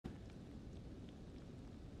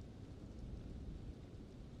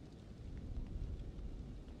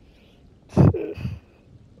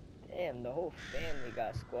Damn, the whole family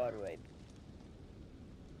got squad wiped.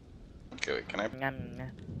 Okay, wait, can I?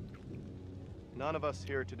 None of us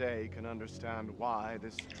here today can understand why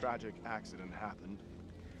this tragic accident happened.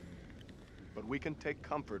 But we can take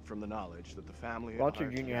comfort from the knowledge that the family Walter are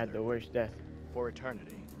Jr. had together the worst death. for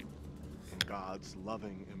eternity in God's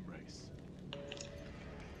loving embrace.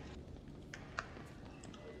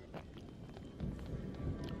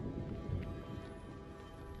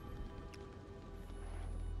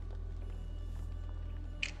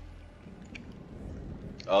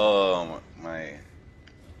 Oh my.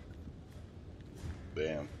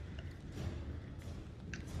 Damn.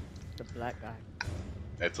 The black guy.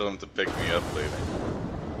 I told him to pick me up later.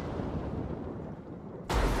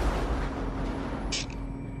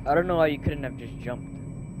 I don't know why you couldn't have just jumped.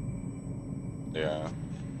 Yeah.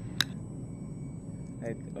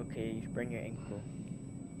 Like, okay, you sprain your ankle.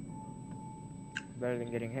 Better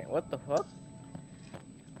than getting hit. What the fuck?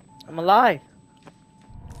 I'm alive!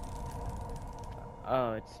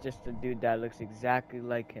 Oh, it's just a dude that looks exactly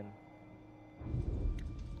like him.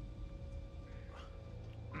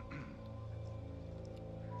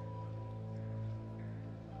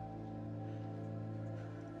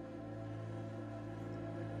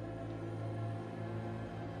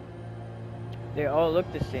 They all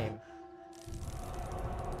look the same.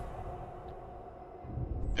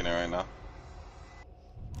 In it right now.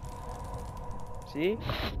 See?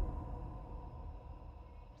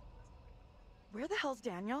 Where the hell's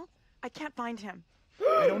Daniel? I can't find him.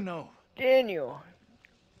 I don't know. Daniel!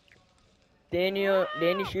 Danny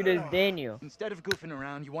Shooter's Daniel. Instead of goofing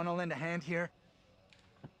around, you want to lend a hand here?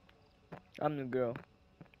 I'm the girl.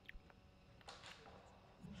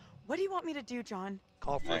 What do you want me to do, John?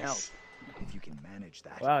 Call for help, Nice. if you can manage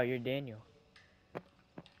that. Wow, you're Daniel.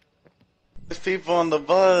 There's people on the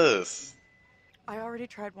bus. I already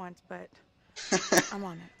tried once, but I'm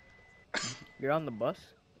on it. You're on the bus?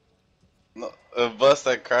 No, a bus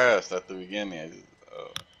that crashed at the beginning. I just,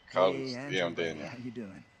 college. Hey, Andrew, Yeah, I'm buddy, Daniel. how you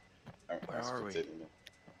doing? Where are we?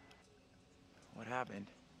 What happened?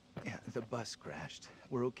 Yeah, the bus crashed.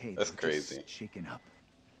 We're okay. That's though, just crazy. shaken up.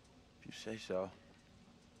 If you say so.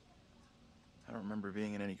 I don't remember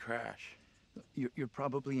being in any crash. You're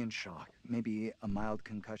probably in shock. Maybe a mild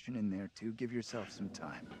concussion in there too. Give yourself some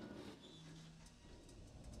time.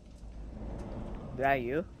 That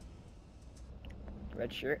you?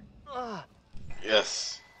 Red shirt?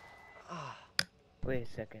 Yes. Wait a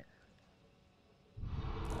second.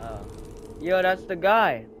 Yo, that's the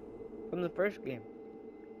guy from the first game.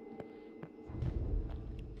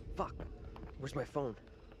 Fuck. Where's my phone?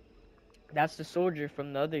 That's the soldier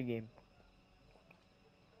from the other game.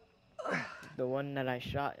 The one that I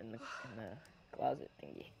shot in the closet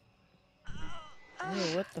thingy.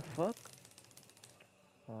 Yo, what the fuck?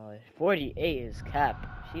 Oh, 48 is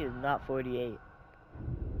cap. She is not 48.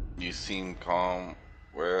 You seem calm.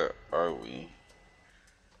 Where are we?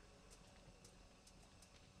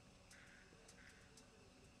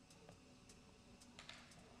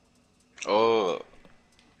 Oh,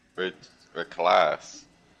 we're class.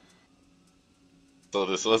 So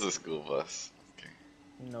this was a school bus. Okay.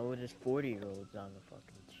 No, there's 40-year-olds on the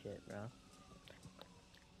fucking shit, bro.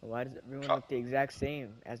 Why does everyone look the exact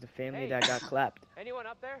same as the family that got clapped? Anyone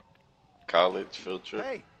up there? College field trip.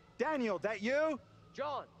 Hey, Daniel, that you?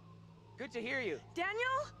 John, good to hear you. Daniel?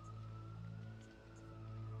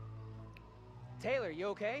 Taylor, you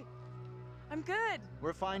okay? I'm good.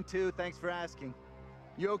 We're fine too. Thanks for asking.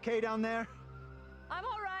 You okay down there? I'm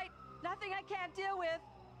all right. Nothing I can't deal with.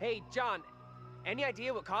 Hey, John, any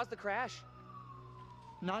idea what caused the crash?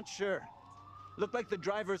 Not sure. Looked like the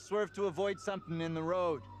driver swerved to avoid something in the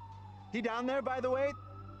road. He down there, by the way?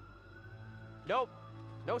 Nope,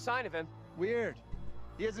 no sign of him. Weird.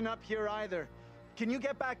 He isn't up here either. Can you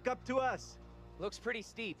get back up to us? Looks pretty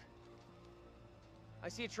steep. I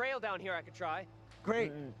see a trail down here I could try.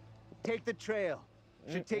 Great. Take the trail.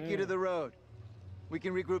 Should take you to the road. We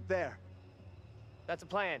can regroup there. That's a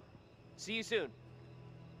plan. See you soon.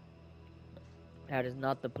 That is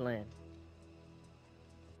not the plan.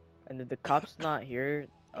 And if the cop's not here,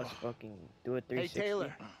 us fucking do a 360. Hey,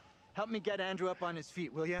 Taylor. Help me get Andrew up on his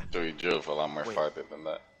feet, will ya? So you drove a lot more Wait. farther than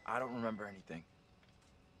that. I don't remember anything.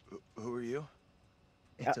 Who are you?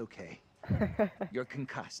 It's okay. You're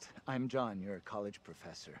concussed. I'm John. You're a college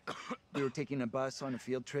professor. We were taking a bus on a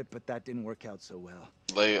field trip, but that didn't work out so well.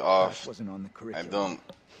 Lay Bus off. wasn't on the I curriculum.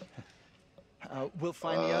 don't. We'll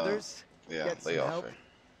find the others. Yeah, Get lay some off help. it.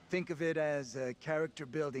 Think of it as a character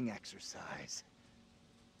building exercise.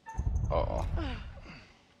 Uh-oh.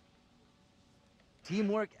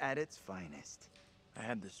 Teamwork at its finest. I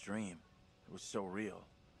had this dream. It was so real.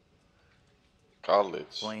 College.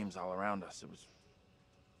 Flames all around us. It was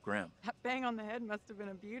grim. That bang on the head must have been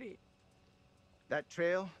a beauty. That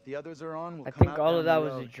trail the others are on will I come think out all down of that the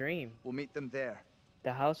was a road. dream. We'll meet them there.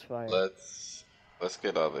 The house fire. Let's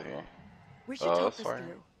get out of here. We should talk That's this fine.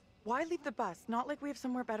 through. Why leave the bus? Not like we have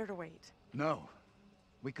somewhere better to wait. No.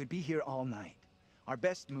 We could be here all night. Our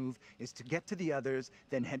best move is to get to the others,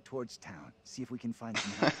 then head towards town. See if we can find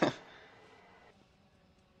some help.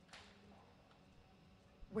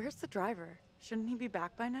 Where's the driver? Shouldn't he be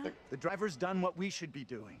back by now? The driver's done what we should be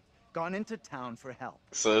doing. Gone into town for help.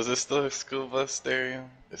 So is this the school bus stereo?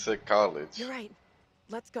 It said college. You're right.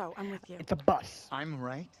 Let's go. I'm with you. It's a bus. I'm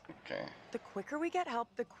right. Okay. The quicker we get help,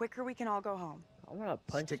 the quicker we can all go home. I wanna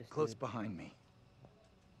punch Stick this close dude. behind me.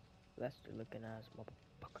 Lester looking ass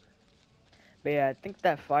motherfucker. But yeah, I think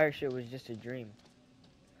that fire shit was just a dream.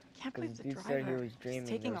 Can't believe the dude said he driver was dreaming is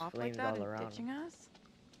taking there was off like flames that all and around ditching us.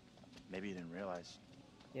 Maybe you didn't realize.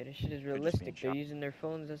 Yeah, this shit is just be in realistic. They're shock. using their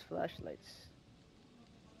phones as flashlights.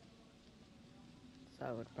 So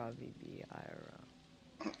I would probably be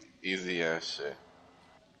IRL. Easy ass shit.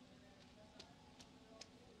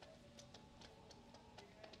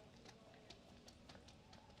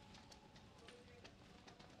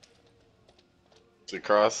 To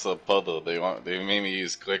cross a puddle, they made me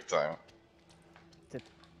use QuickTime.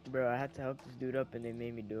 Bro, I had to help this dude up and they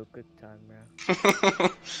made me do a quick time, bro.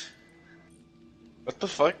 What the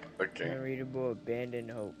fuck? Okay. Unreadable abandoned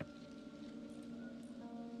hope.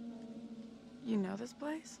 You know this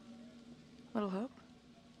place? Little Hope?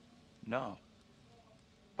 No.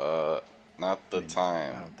 Not the I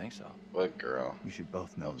time. don't think so. What girl? You should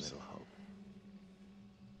both know Little Hope.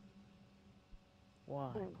 Why?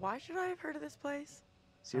 Why should I have heard of this place?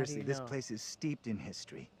 Seriously, you this know? place is steeped in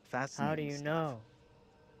history. Fascinating. How do you stuff. know?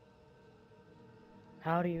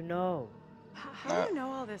 How do you know? How do you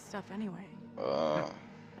know all this stuff anyway? I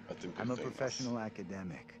think I'm a they're famous. professional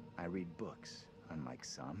academic. I read books, unlike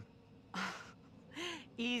some.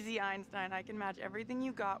 Easy, Einstein. I can match everything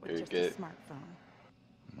you got with You just get- a smartphone.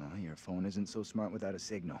 Well, your phone isn't so smart without a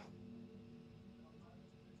signal.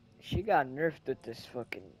 She got nerfed with this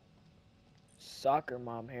fucking soccer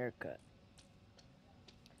mom haircut.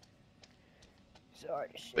 Sorry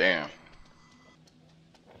to say. Damn.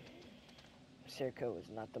 This haircut was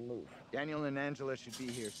not the move. Daniel and Angela should be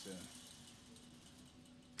here soon.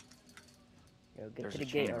 Yo, get There's to a the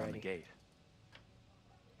chain gate around already. the gate.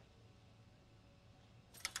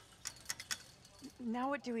 Now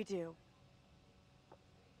what do we do?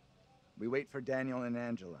 We wait for Daniel and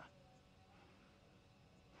Angela.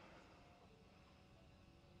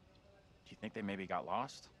 Do you think they maybe got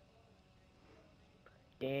lost?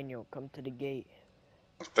 Daniel, come to the gate.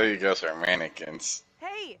 I thought you guys are mannequins.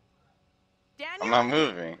 Hey! Daniel! I'm not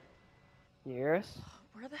moving. You hear us?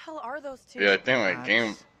 Where the hell are those two? Yeah, I think my Relax.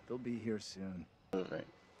 game They'll be here soon. moving.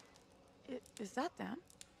 Is that them?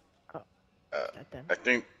 That them? I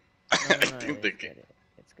think. No, I no, think the it's game. good.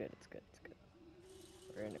 It's good. It's good. It's good.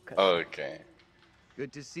 We're in a cut. Oh, okay.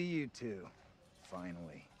 Good to see you two.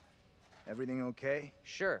 Finally. Everything okay?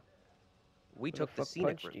 Sure. We Who took the fuck scenic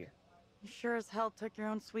punched route. you? You sure as hell took your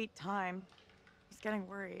own sweet time. I was getting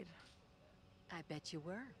worried. I bet you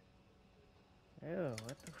were. Ew,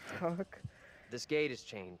 what the fuck? This gate is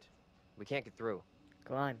chained. We can't get through.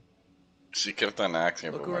 Climb. She kept on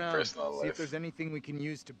asking Look about my around. personal See if life. there's anything we can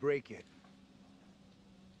use to break it.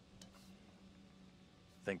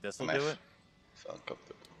 Think this'll Nice. do it? Sound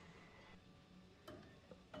comfortable.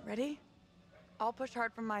 Ready? I'll push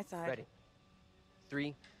hard from my side. Ready.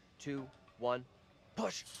 3, 2, 1,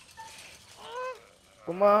 push!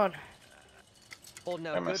 Come on. Holding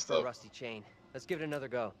I out good messed for a up. rusty chain. Let's give it another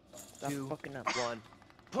go. Stop 2, fucking up. 1,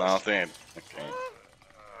 No, I don't think. Okay.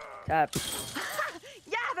 Tap.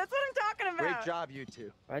 Yeah, that's what I'm talking about! Great job, you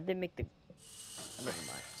two. Why'd they make the... Never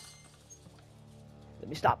mind. Let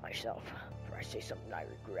me stop myself before I say something I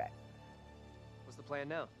regret. What's the plan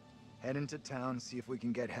now? Head into town, see if we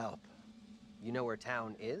can get help. You know where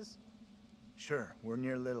town is? Sure, we're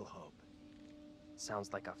near Little Hope.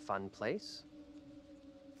 Sounds like a fun place.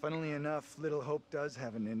 Funnily enough, Little Hope does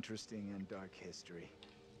have an interesting and dark history.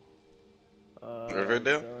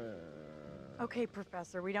 Riverdale? Okay,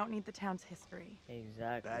 Professor, we don't need the town's history.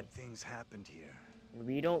 Exactly. Bad things happened here.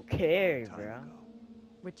 We don't care, Time bro. ago.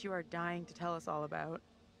 Which you are dying to tell us all about.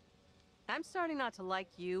 I'm starting not to like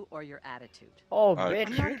you or your attitude. Oh, Alright.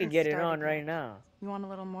 bitch, I'm not we even can get it started on right yet. now. You want a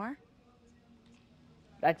little more?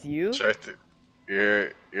 That's you? Try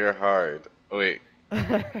to. You're hard. Oh, wait.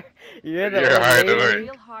 You're the You're old hard to lady? work.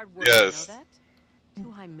 Real hard work, Yes. you know that?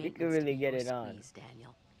 Too high We maintenance could really to get your it on. squeeze,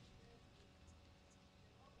 Daniel.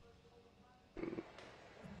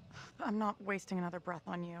 I'm not wasting another breath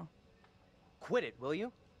on you. Quit it, will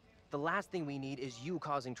you? The last thing we need is you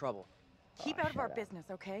causing trouble. Keep Aw, out of our shut up. business,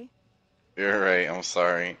 okay? You're right. I'm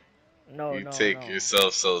sorry. No, You no, take no.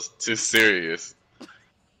 yourself so too serious.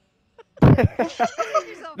 You take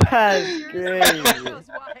yourself That's very seriously. crazy. Lord knows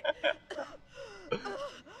why.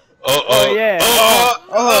 Oh yeah. Oh,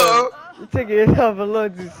 Oh. you took yourself a little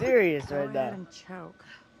too serious Go right ahead now. and choke.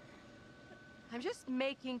 I'm just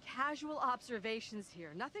making casual observations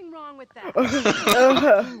here. Nothing wrong with that.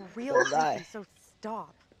 Being real So die. creepy, so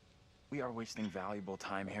stop. We are wasting valuable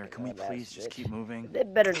time here. Can we Oh, that's please just bitch. keep moving? They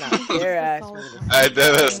better not This is dare a ask solid me to plan. I stop.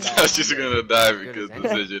 dead I ass would thought have she's been- gonna die As good because as the any.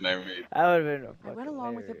 decision I made. I would have been I went fucking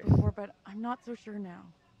along with it hilarious. before, but I'm not so sure now.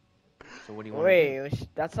 So what do you want to do? Wait,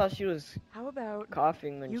 that's how she was How about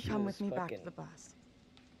coughing when you she come was with me back fucking. to the bus?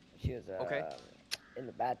 She was Okay. in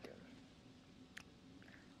the bathroom.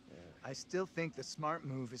 I still think the smart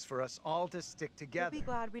move is for us all to stick You'll together. be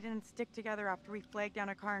glad we didn't stick together after we flagged down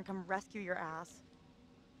a car and come rescue your ass.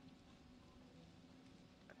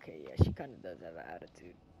 Okay, yeah, she kind of does have an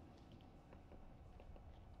attitude.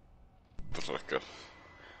 The fuck up.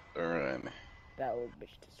 Run. That old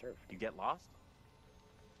bitch deserved You it. get lost?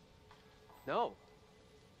 No,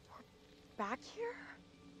 Back here?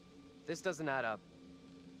 this doesn't add up.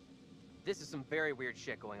 This is some very weird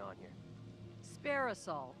shit going on here. Spare us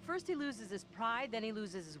all. First he loses his pride, then he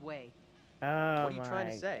loses his way. Oh What are you trying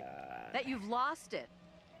to my say? God. That you've lost it.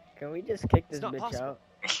 Can we just kick It's this not bitch possible. out?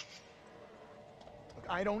 Look,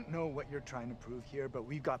 I don't know what you're trying to prove here, but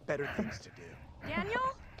we've got better things to do. Daniel?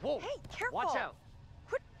 Whoa! Hey, careful! Watch out!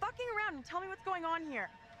 Quit fucking around and tell me what's going on here.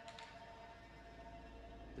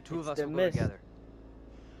 The two of It's us the will go mist. together.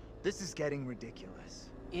 This is getting ridiculous.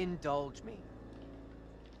 Indulge me.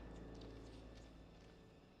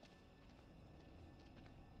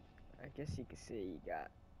 I guess you could say you got.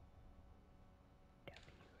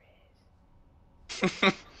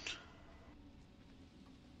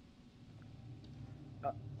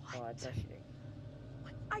 Oh, I thought she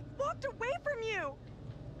didn't. I walked away from you!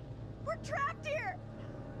 We're trapped here!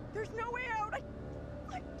 There's no way out!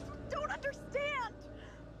 I don't understand!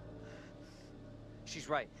 She's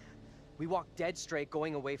right. We walked dead straight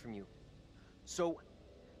going away from you. So,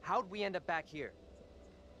 how'd we end up back here?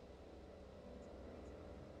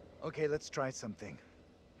 Okay, let's try something.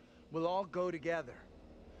 We'll all go together.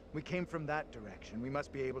 We came from that direction. We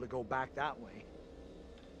must be able to go back that way.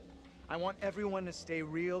 I want everyone to stay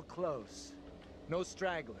real close. No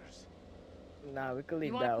stragglers. Nah, we could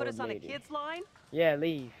leave You that want to put old us on a lady. kid's line? Yeah,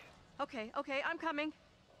 leave. Okay, I'm coming.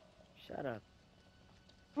 Shut up.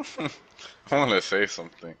 I wanna say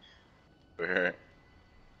something to her.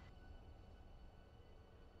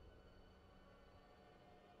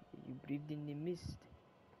 You breathed in the mist.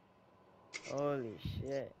 Holy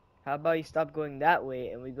shit. How about you stop going that way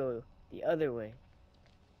and we go the other way?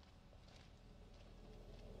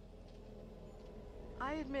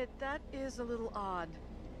 I admit that is a little odd.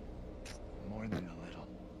 More than a little.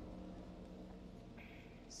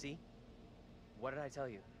 See? What did I tell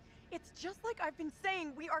you? It's just like I've been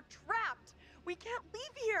saying, we are trapped! We can't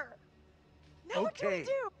leave here! Now what do we Okay.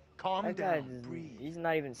 do? Calm That guy, down. Breathe. he's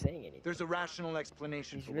not even saying anything. There's a rational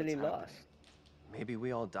explanation He's for really what's lost. happening. Maybe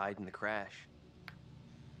we all died in the crash.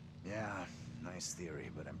 Yeah, nice theory,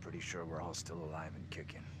 but I'm pretty sure we're all still alive and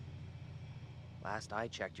kicking. Last I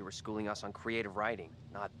checked, you were schooling us on creative writing,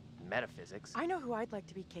 not metaphysics. I know who I'd like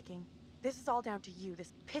to be kicking. This is all down to you,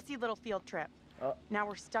 this pissy little field trip. Oh. Now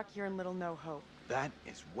we're stuck here in Little No Hope. That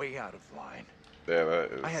is way out of line. Yeah,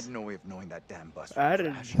 that is. I had no way of knowing that damn bus I would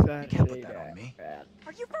didn't crash. say You can't put that that. on me. Man.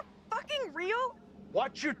 Are you for fucking real?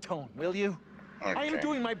 Watch your tone, will you? I am Okay.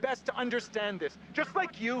 doing my best to understand this, just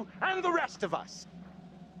like you and the rest of us.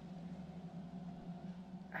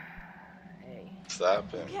 Hey.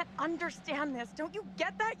 Stop You him. can't understand this. Don't you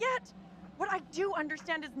get that yet? What I do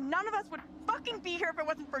understand is none of us would fucking be here if it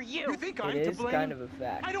wasn't for you. You think It I'm to is blame? kind of a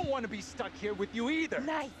fact. I don't want to be stuck here with you either.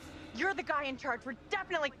 Nice. You're the guy in charge. We're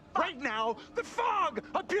definitely Right now, the fog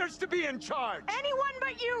appears to be in charge. anyone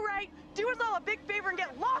but you, right? Do us all a big favor and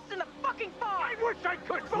get lost in the fucking fog. I wish I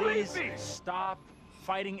could Please believe me. stop.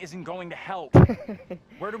 Fighting isn't going to help.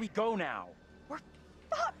 Where do we go now? We're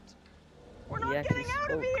fucked. We're not He actually getting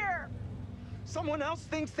out of spoke. here. Someone else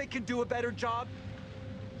thinks they can do a better job?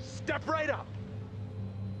 Step right up.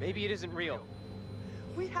 Maybe it isn't real.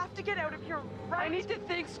 We have to get out of here right I need to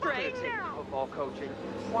think straight. fucking now. Football coaching.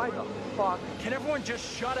 Why the fuck? Can everyone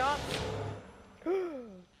just shut up?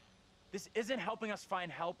 This isn't helping us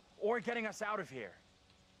find help or getting us out of here.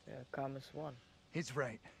 Yeah, Thomas won. He's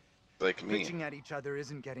right. Like me. Bitching at each other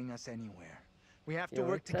isn't getting us anywhere. We have to Yo,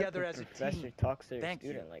 work what's up together if as a professor team. talks to their Thank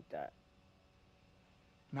student you. like that.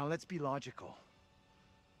 Now let's be logical.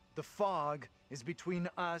 The fog is between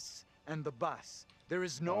us and the bus. There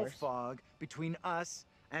is no Bars. fog between us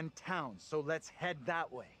and town, so let's head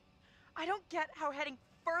that way. I don't get how heading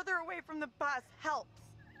further away from the bus helps.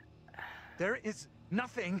 There is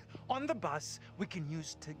nothing on the bus we can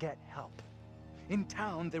use to get help. In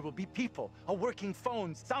town, there will be people, a working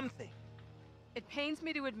phone, something. It pains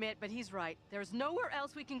me to admit, but he's right. There's nowhere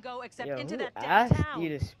else we can go except Yo, into who that damn asked town. you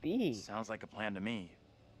to speak? Sounds like a plan to me.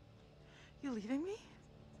 You leaving me?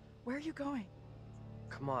 Where are you going?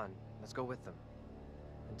 Come on, let's go with them.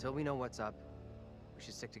 Until we know what's up, we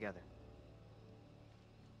should stick together.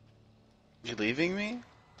 You leaving me?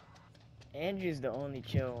 Andrew's the only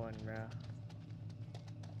chill one, bro.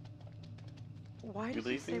 Why You did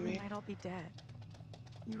you say leaving we me? might all be dead?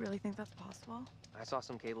 You really think that's possible? I saw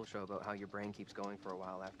some cable show about how your brain keeps going for a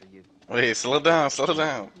while after you... Wait, slow down, slow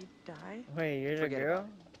down. You die? Wait, you're the Forget girl? about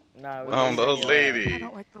Nah, we I'm the leaving old your lady. I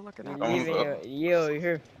don't like the look of You're that. I'm leaving the- yo,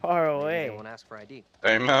 you're far Maybe away. they Wait, won't ask for ID.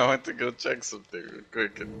 I know, I went to go check something real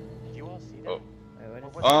quick. Did you all see that? Oh. where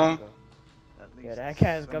does What- this Um. go? At Yeah, least that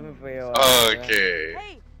guy's someone coming for is- your ass, bro. Okay.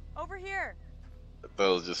 Hey, over here. I thought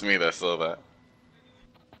it was just me that saw that.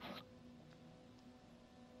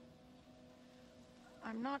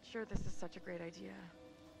 I'm not sure this is such a great idea.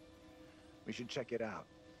 We should check it out.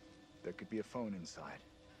 There could be a phone inside.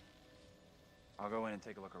 I'll go in and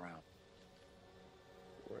take a look around.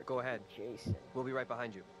 Go ahead. Jason. We'll be right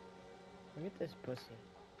behind you. Look at this pussy.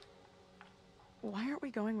 Why aren't we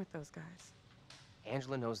going with those guys?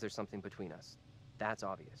 Angela knows there's something between us. That's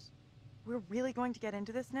obvious. We're really going to get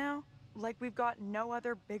into this now? Like we've got no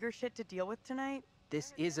other bigger shit to deal with tonight?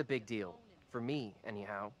 This is a big deal. For me,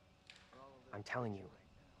 anyhow. I'm telling you,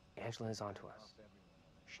 Angela is onto us.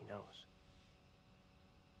 She knows.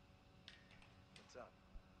 What's up?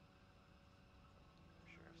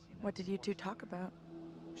 What did you two talk about?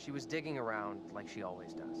 She was digging around like she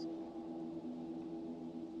always does.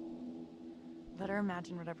 Let her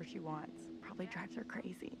imagine whatever she wants. Probably drives her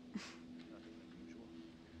crazy.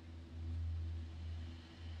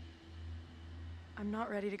 I'm not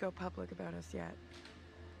ready to go public about us yet.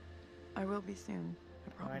 I will be soon, I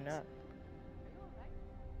promise. Why not?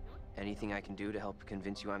 Anything I can do to help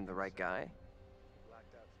convince you I'm the right guy?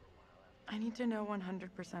 I need to know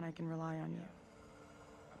 100% I can rely on you.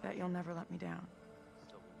 That you'll never let me down.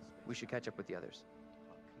 We should catch up with the others.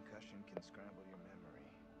 Concussion can scramble your memory.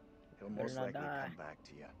 He'll Better most not likely die. come back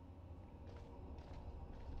to you.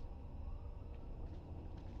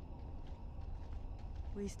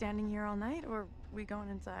 We standing here all night, or we going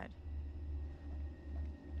inside?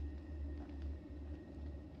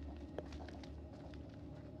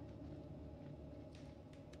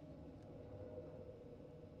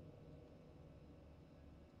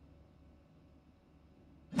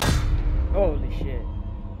 Holy shit.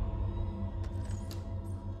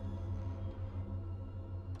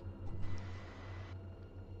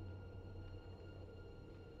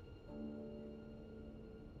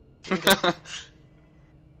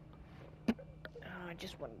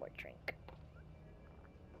 Just one more drink.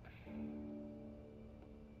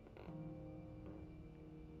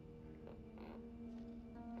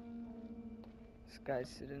 This guy's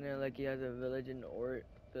sitting there like he has a villain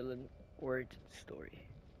origin story.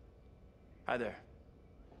 Hi there.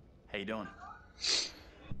 How you doing? He's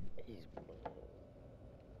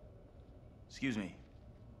Excuse me,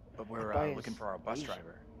 but we're thought he looking was for our bus Asian.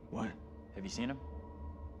 driver. What? Have you seen him?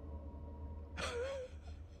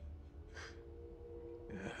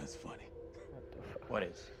 Yeah, that's funny. what the fuck? What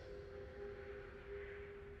is?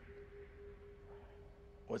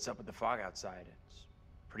 What's up with the fog outside? It's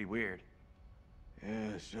pretty weird.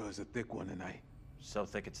 Yeah, sure is a thick one tonight. So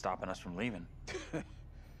thick it's stopping us from leaving.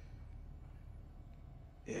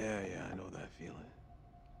 Yeah, I know that feeling.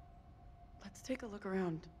 Let's take a look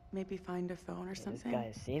around. Maybe find a phone or Yeah, this something.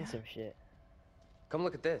 guy's seen some shit. Come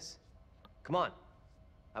look at this. Come on.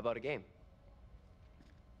 How about a game?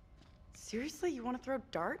 Seriously, you want to throw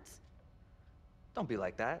darts? Don't be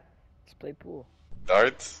like that. Let's play pool.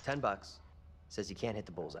 Darts? $10. Says you can't hit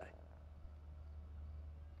the bullseye.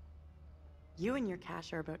 You and your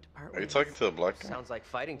cash are about to part Are you ways. talking to the black guy? Sounds like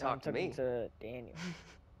fighting Now I'm talk to talking me. to Daniel.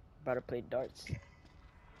 About to play darts.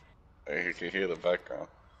 You can hear the background.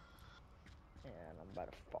 Yeah, and I'm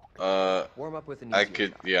about to fuck. Warm up with an I easier could,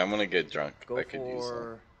 shot. yeah, I'm gonna get drunk. Go I could use some.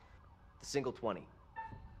 for the single 20.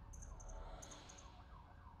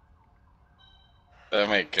 That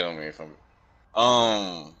might kill me if I'm.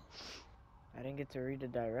 I didn't get to read the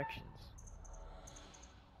directions.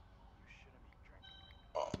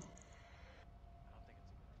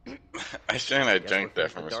 I shouldn't have Guess drank we're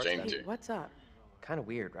that finished from a with darts then? stranger. Hey, what's up? Kind of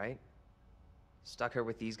weird, right? Stuck her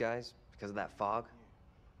with these guys because of that fog.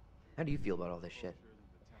 How do you feel about all this shit?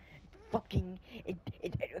 Fucking it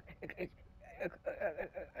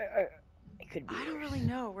could be I don't worse. really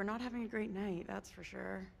know. We're not having a great night, that's for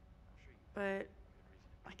sure. But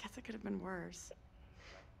I guess it could have been worse.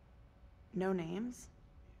 No names,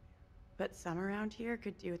 but some around here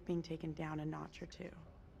could do with being taken down a notch or two.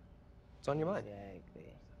 What's on your mind?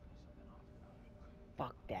 Exactly.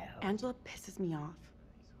 Fuck that hoe. Angela pisses me off.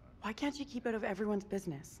 Why can't she keep out of everyone's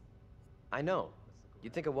business? I know.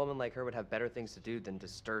 You'd think a woman like her would have better things to do than to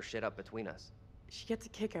stir shit up between us. She gets a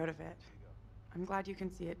kick out of it. I'm glad you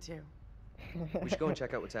can see it too. We should go and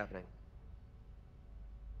check out what's happening.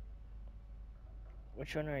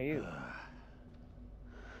 Which one are you?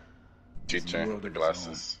 Teacher, world the of his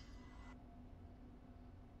glasses.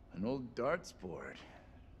 An old darts board.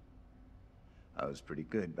 I was pretty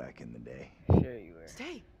good back in the day. Sure you were.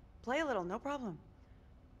 Stay. Play a little, no problem.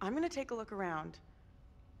 I'm gonna take a look around.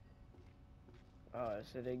 Oh,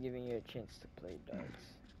 so they're giving you a chance to play darts.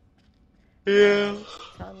 Yeah.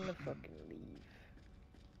 Time to fucking leave.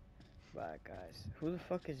 Bye, guys. Who the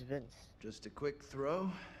fuck is Vince? Just a quick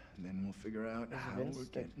throw, and then we'll figure out Is how Vince we're the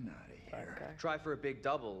getting out of Bad here. guy? Try for a big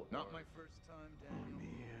double. Not my first time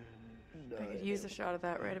down. I could use a shot of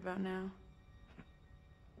that right about now.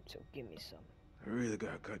 So give me some. I really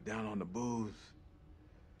gotta cut down on the booze.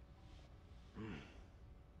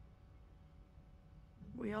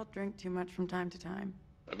 We all drink too much from time to time.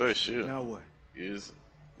 I do shoot. Now what? Use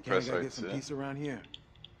Can't I press gotta get some R2. peace around here?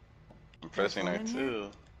 I'm pressing phone in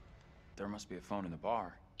R2. There must be a phone in the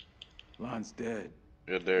bar. Line's dead.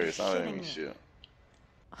 Good Darius, I'm letting Shitting me me. shoot.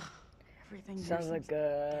 Everything here Sounds seems- like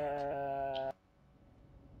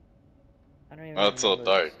I don't even Oh, it's so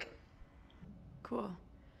remember this. dark. Cool.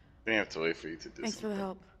 We have to wait for you to do Thanks for the something.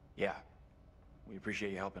 help. Yeah. We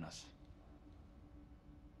appreciate you helping us.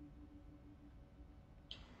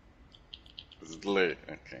 It's lit.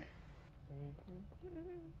 Okay.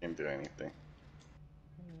 Can't do anything.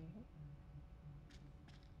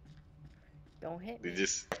 Don't hit We me.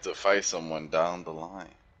 just have to fight someone down the line.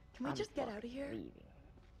 Can we I'm just get out fucking of here? leaving.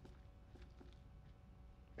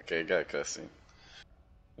 Okay, got cussing.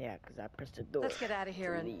 Yeah, because I pressed the door. Let's get out of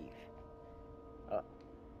here to and leave.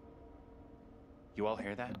 You all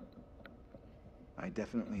hear that? I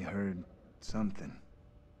definitely heard something.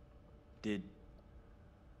 Did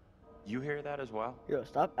you hear that as well? Yo,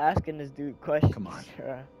 stop asking this dude questions. Come on.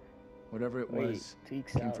 bruh. Whatever it Wait, was,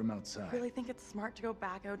 tweaks came out. from outside. Really think it's smart to go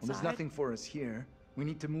back outside? Well, there's nothing for us here. We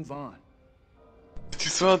need to move on. You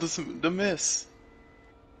saw the miss.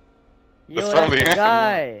 Yo, That's that's probably the him.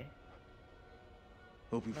 guy.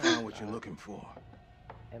 Hope you found what you're looking for.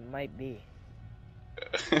 It might be.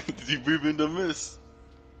 Did you breathe in the miss?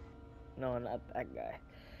 No, not that guy.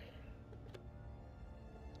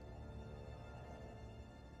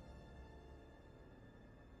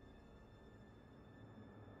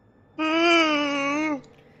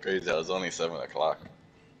 Crazy, it was only 7 o'clock.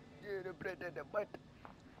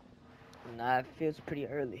 Nah, it feels pretty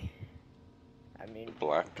early. I mean,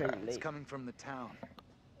 Black pretty cat. It's late. coming from the town.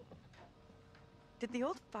 Did the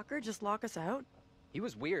old fucker just lock us out? He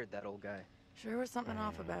was weird, that old guy. Sure was something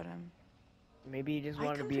off about him. Maybe you just I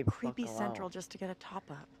want to come be to a Creepy fucking Central loud. just to get a top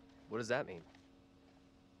up. What does that mean?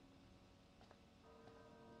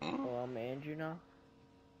 Oh, I'm Andrew now.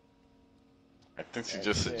 I think she That's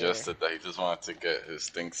just fair. suggested that he just wanted to get his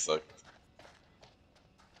thing sucked.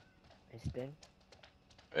 It's then.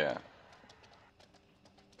 Yeah.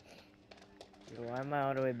 Yo, why am I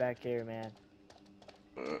all the way back here, man?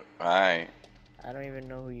 Hi. I don't even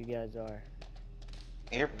know who you guys are.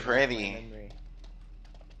 You're Erase my pretty. memory.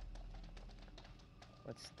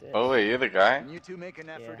 What's this? Oh wait, you're the guy? Can you two make an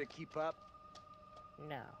effort Yeah. to keep up?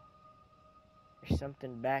 No. There's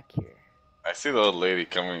something back here. I see the old lady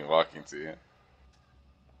coming walking to you.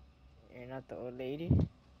 You're not the old lady?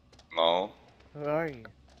 No. Who are you?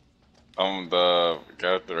 I'm the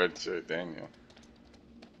guy with the red shirt, Daniel.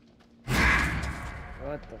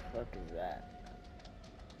 What the fuck is that?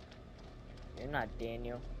 You're not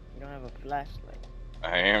Daniel. You don't have a flashlight.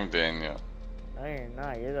 I am Daniel. No, you're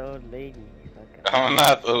not. You're the old lady. You fucking... I'm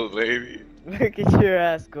not the old lady. Look at your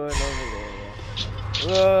ass going over there, man.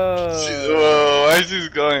 Whoa! Whoa, why is she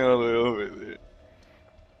going all the way over there?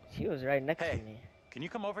 She was right next Hey. to me. Can you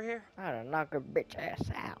come over here? I'd have knocked her bitch ass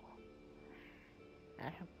out.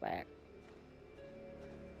 At her back.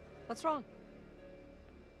 What's wrong?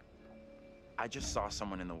 I just saw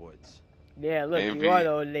someone in the woods. Yeah, look, Maybe- you are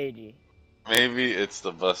the old lady. Maybe it's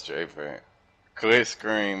the bus driver. Quit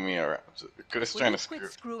screwing me around. Quit Will trying you to quit screw.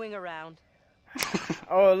 screwing around?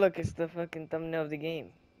 Oh, look, it's the fucking thumbnail of the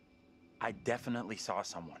game. I definitely saw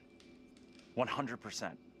someone.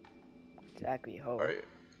 100%. Exactly, ho. Alright.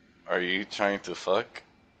 Are you trying to fuck?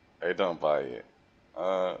 I don't buy it.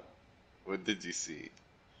 What did you see?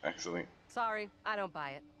 Actually. Sorry, I don't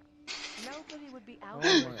buy it. Nobody would be out Oh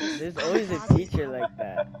here my, this there's always a closet teacher hour. like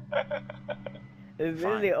that. There's Fine.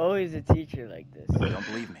 literally always a teacher like this. You don't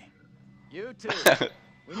believe me? You two.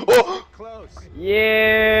 We need to Oh! stick close.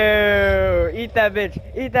 Yeah, eat that bitch,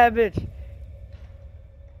 eat that bitch.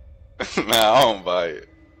 Nah, I don't buy it.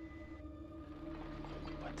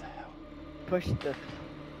 What the hell? Push the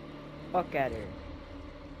fuck out of here.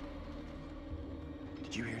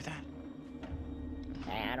 Did you hear that?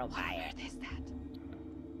 Hey, I don't buy Where it. is that?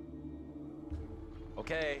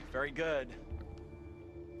 Okay, very good.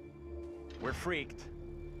 We're freaked.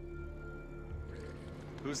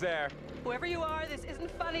 Who's there? Whoever you are, this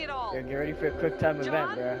isn't funny at all. Yo, get ready for a quick time event,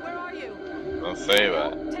 John, bro. where are you? Don't say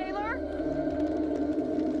that. Taylor?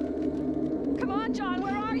 Come on, John,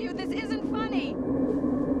 where are you? This isn't funny.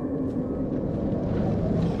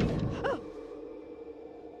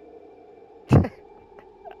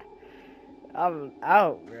 I'm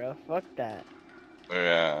out, bro. Fuck that.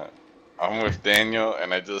 Yeah. I'm with Daniel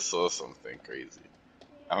and I just saw something crazy.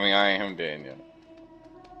 I mean, I am Daniel.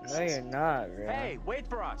 No, you're not, bro. Hey, wait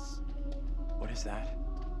for us! What is that?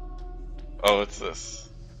 Oh, what's this?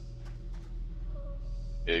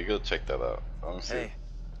 Yeah, you go check that out. Let me see. Hey.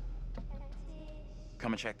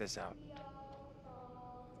 Come and check this out.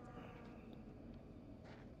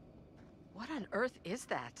 What on earth is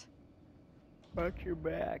that? Watch your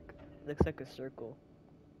back. Looks like a circle.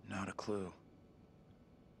 Not a clue.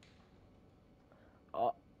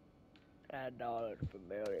 Oh, that doll looks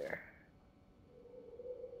familiar.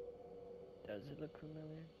 Does it look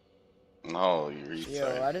familiar? No, you Yo,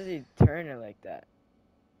 retard. why does he turn it like that?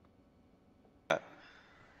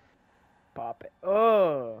 Pop it.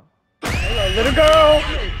 Oh! Hello, little girl!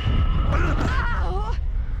 Ow!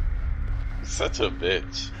 Such a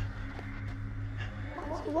bitch.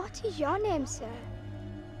 What is your name, sir?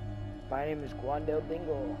 My name is Guandel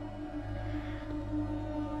Dingle.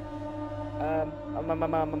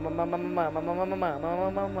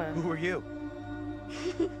 Who are you?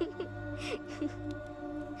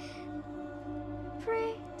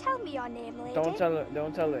 Pray, tell me your name, lady. Don't tell her,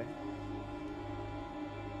 don't tell her.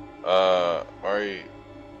 Are you?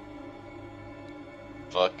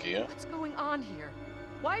 Fuck you. What's going on here?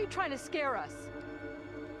 Why are you trying to scare us?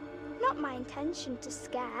 Not my intention to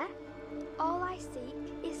scare. All I seek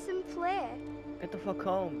is some play. Get the fuck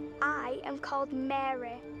home. I am called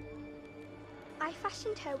Mary. I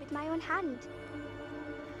fashioned her with my own hand.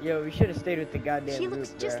 Yo, we should have stayed with the goddamn She group,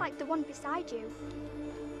 looks just bruh. like the one beside you.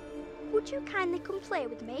 Would you kindly come play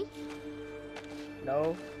with me?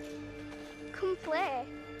 No. Come play.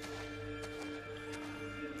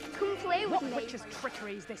 Come play with What me. witch's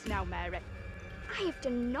trickery is this now, Mary? I have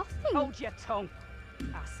done nothing. Hold your tongue.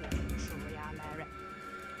 I see you truly are, Mary.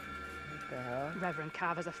 What the hell? Reverend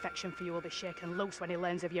Carver's affection for you will be shaken loose when he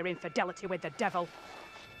learns of your infidelity with the devil.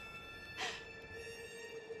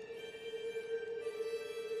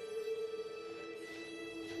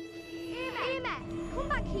 Amy, come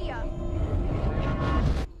back here.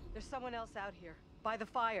 There's someone else out here, by the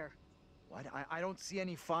fire. What? I don't see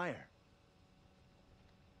any fire.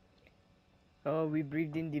 Oh, we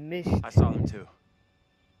breathed in the mist. I saw them too.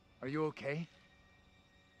 Are you okay?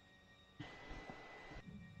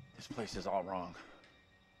 This place is all wrong.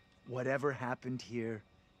 Whatever happened here,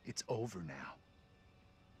 it's over now.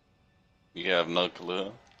 You have no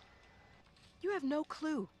clue. You have no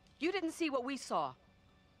clue. You didn't see what we saw.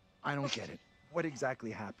 I don't get it. What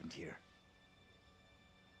exactly happened here?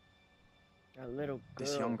 A little girl.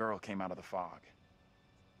 This young girl came out of the fog.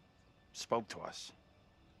 Spoke to us.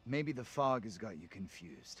 Maybe the fog has got you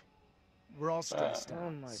confused. We're all stressed Oh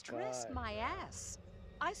out. my Stress god. my ass.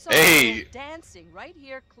 I saw Hey! her dancing right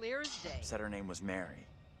here, clear as day. Said her name was Mary.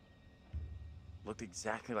 Looked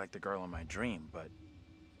exactly like the girl in my dream, but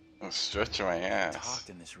I'm stretching my ass. talked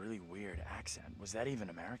in this really weird accent. Was that even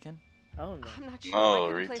American? Oh no. I'm not sure No,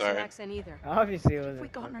 I could place an retard. accent either. Obviously it What wasn't. have we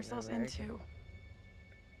gotten fucking ourselves American. into?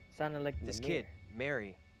 Sounded like This the kid,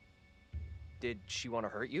 Mary, did she want to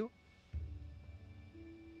hurt you?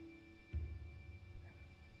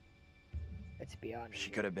 Let's be honest. She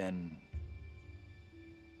could have been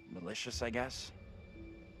malicious, I guess.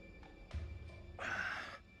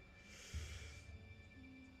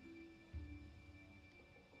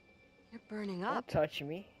 You're burning Don't up. touch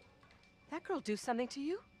me. That girl do something to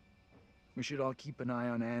you? We should all keep an eye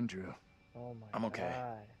on Andrew. Oh my I'm okay.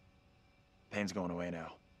 god. Pain's going away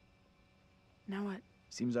now. Now what?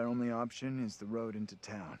 Seems our only option is the road into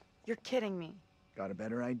town. You're kidding me. Got a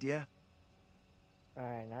better idea?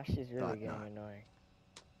 Alright, now she's really Thought getting not. annoying.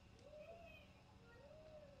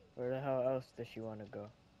 Where the hell else does she want to go?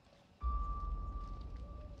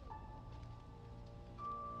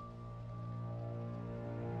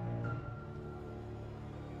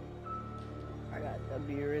 I got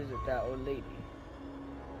W Riz with that old lady.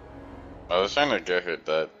 I was trying to get her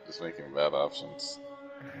dad, just making bad options.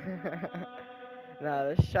 Nah,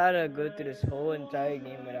 let's try to go through this whole entire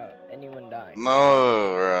game without anyone dying.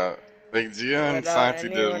 No, bro. Like, Gio and Without Santi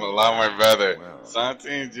did a anyone lot more dying. better. Well, Santi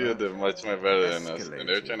and Gio that did much more better than us, and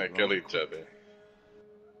they're trying escalated to kill rather each other.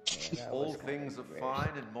 quickly. Yeah, that All was kind of things are embarrassing.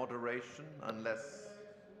 fine in moderation, unless...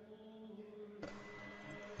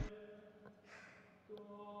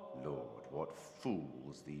 Lord, what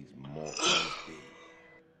fools these mortals be.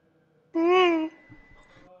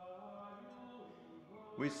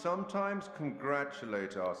 We sometimes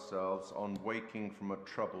congratulate ourselves on waking from a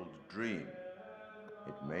troubled dream.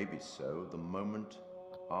 It may be so the moment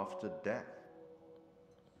after death.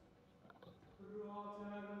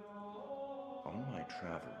 On my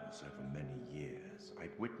travels over many years,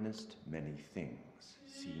 I'd witnessed many things,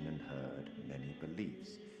 seen and heard many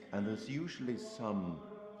beliefs, and there's usually some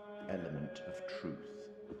element of truth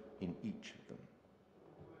in each of them.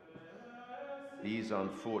 These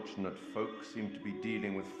unfortunate folk seem to be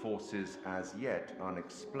dealing with forces as yet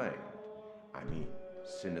unexplained. I mean,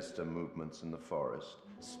 sinister movements in the forest,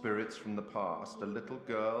 spirits from the past, a little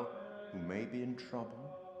girl who may be in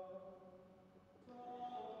trouble.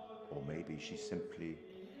 Or maybe she simply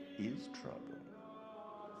is trouble.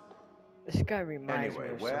 This guy reminds me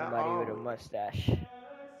Anyway, of where somebody with are a we? mustache.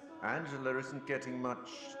 Angela isn't getting much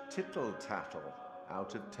tittle-tattle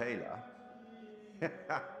out of Taylor.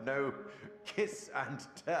 No kiss and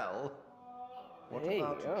tell. What Hey,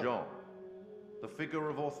 about yo. John? The figure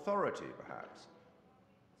of authority, perhaps?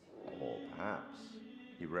 Or perhaps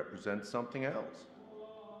he represents something else.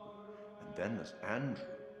 And then there's Andrew.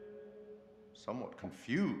 Somewhat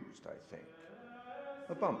confused, I think.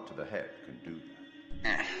 A bump to the head can do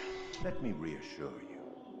that. Let me reassure you.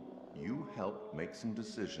 You helped make some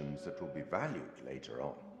decisions that will be valued later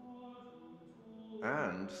on.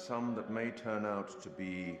 And some that may turn out to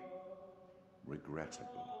be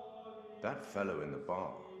regrettable. That fellow in the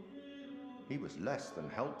bar, he was less than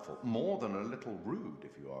helpful, more than a little rude,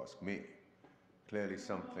 if you ask me. Clearly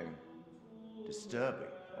something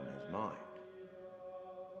disturbing on his mind.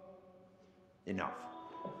 Enough.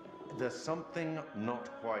 There's something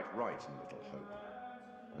not quite right in Little Hope,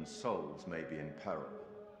 and souls may be in peril.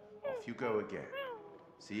 Off you go again.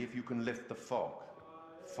 See if you can lift the fog.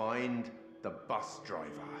 Find the bus driver.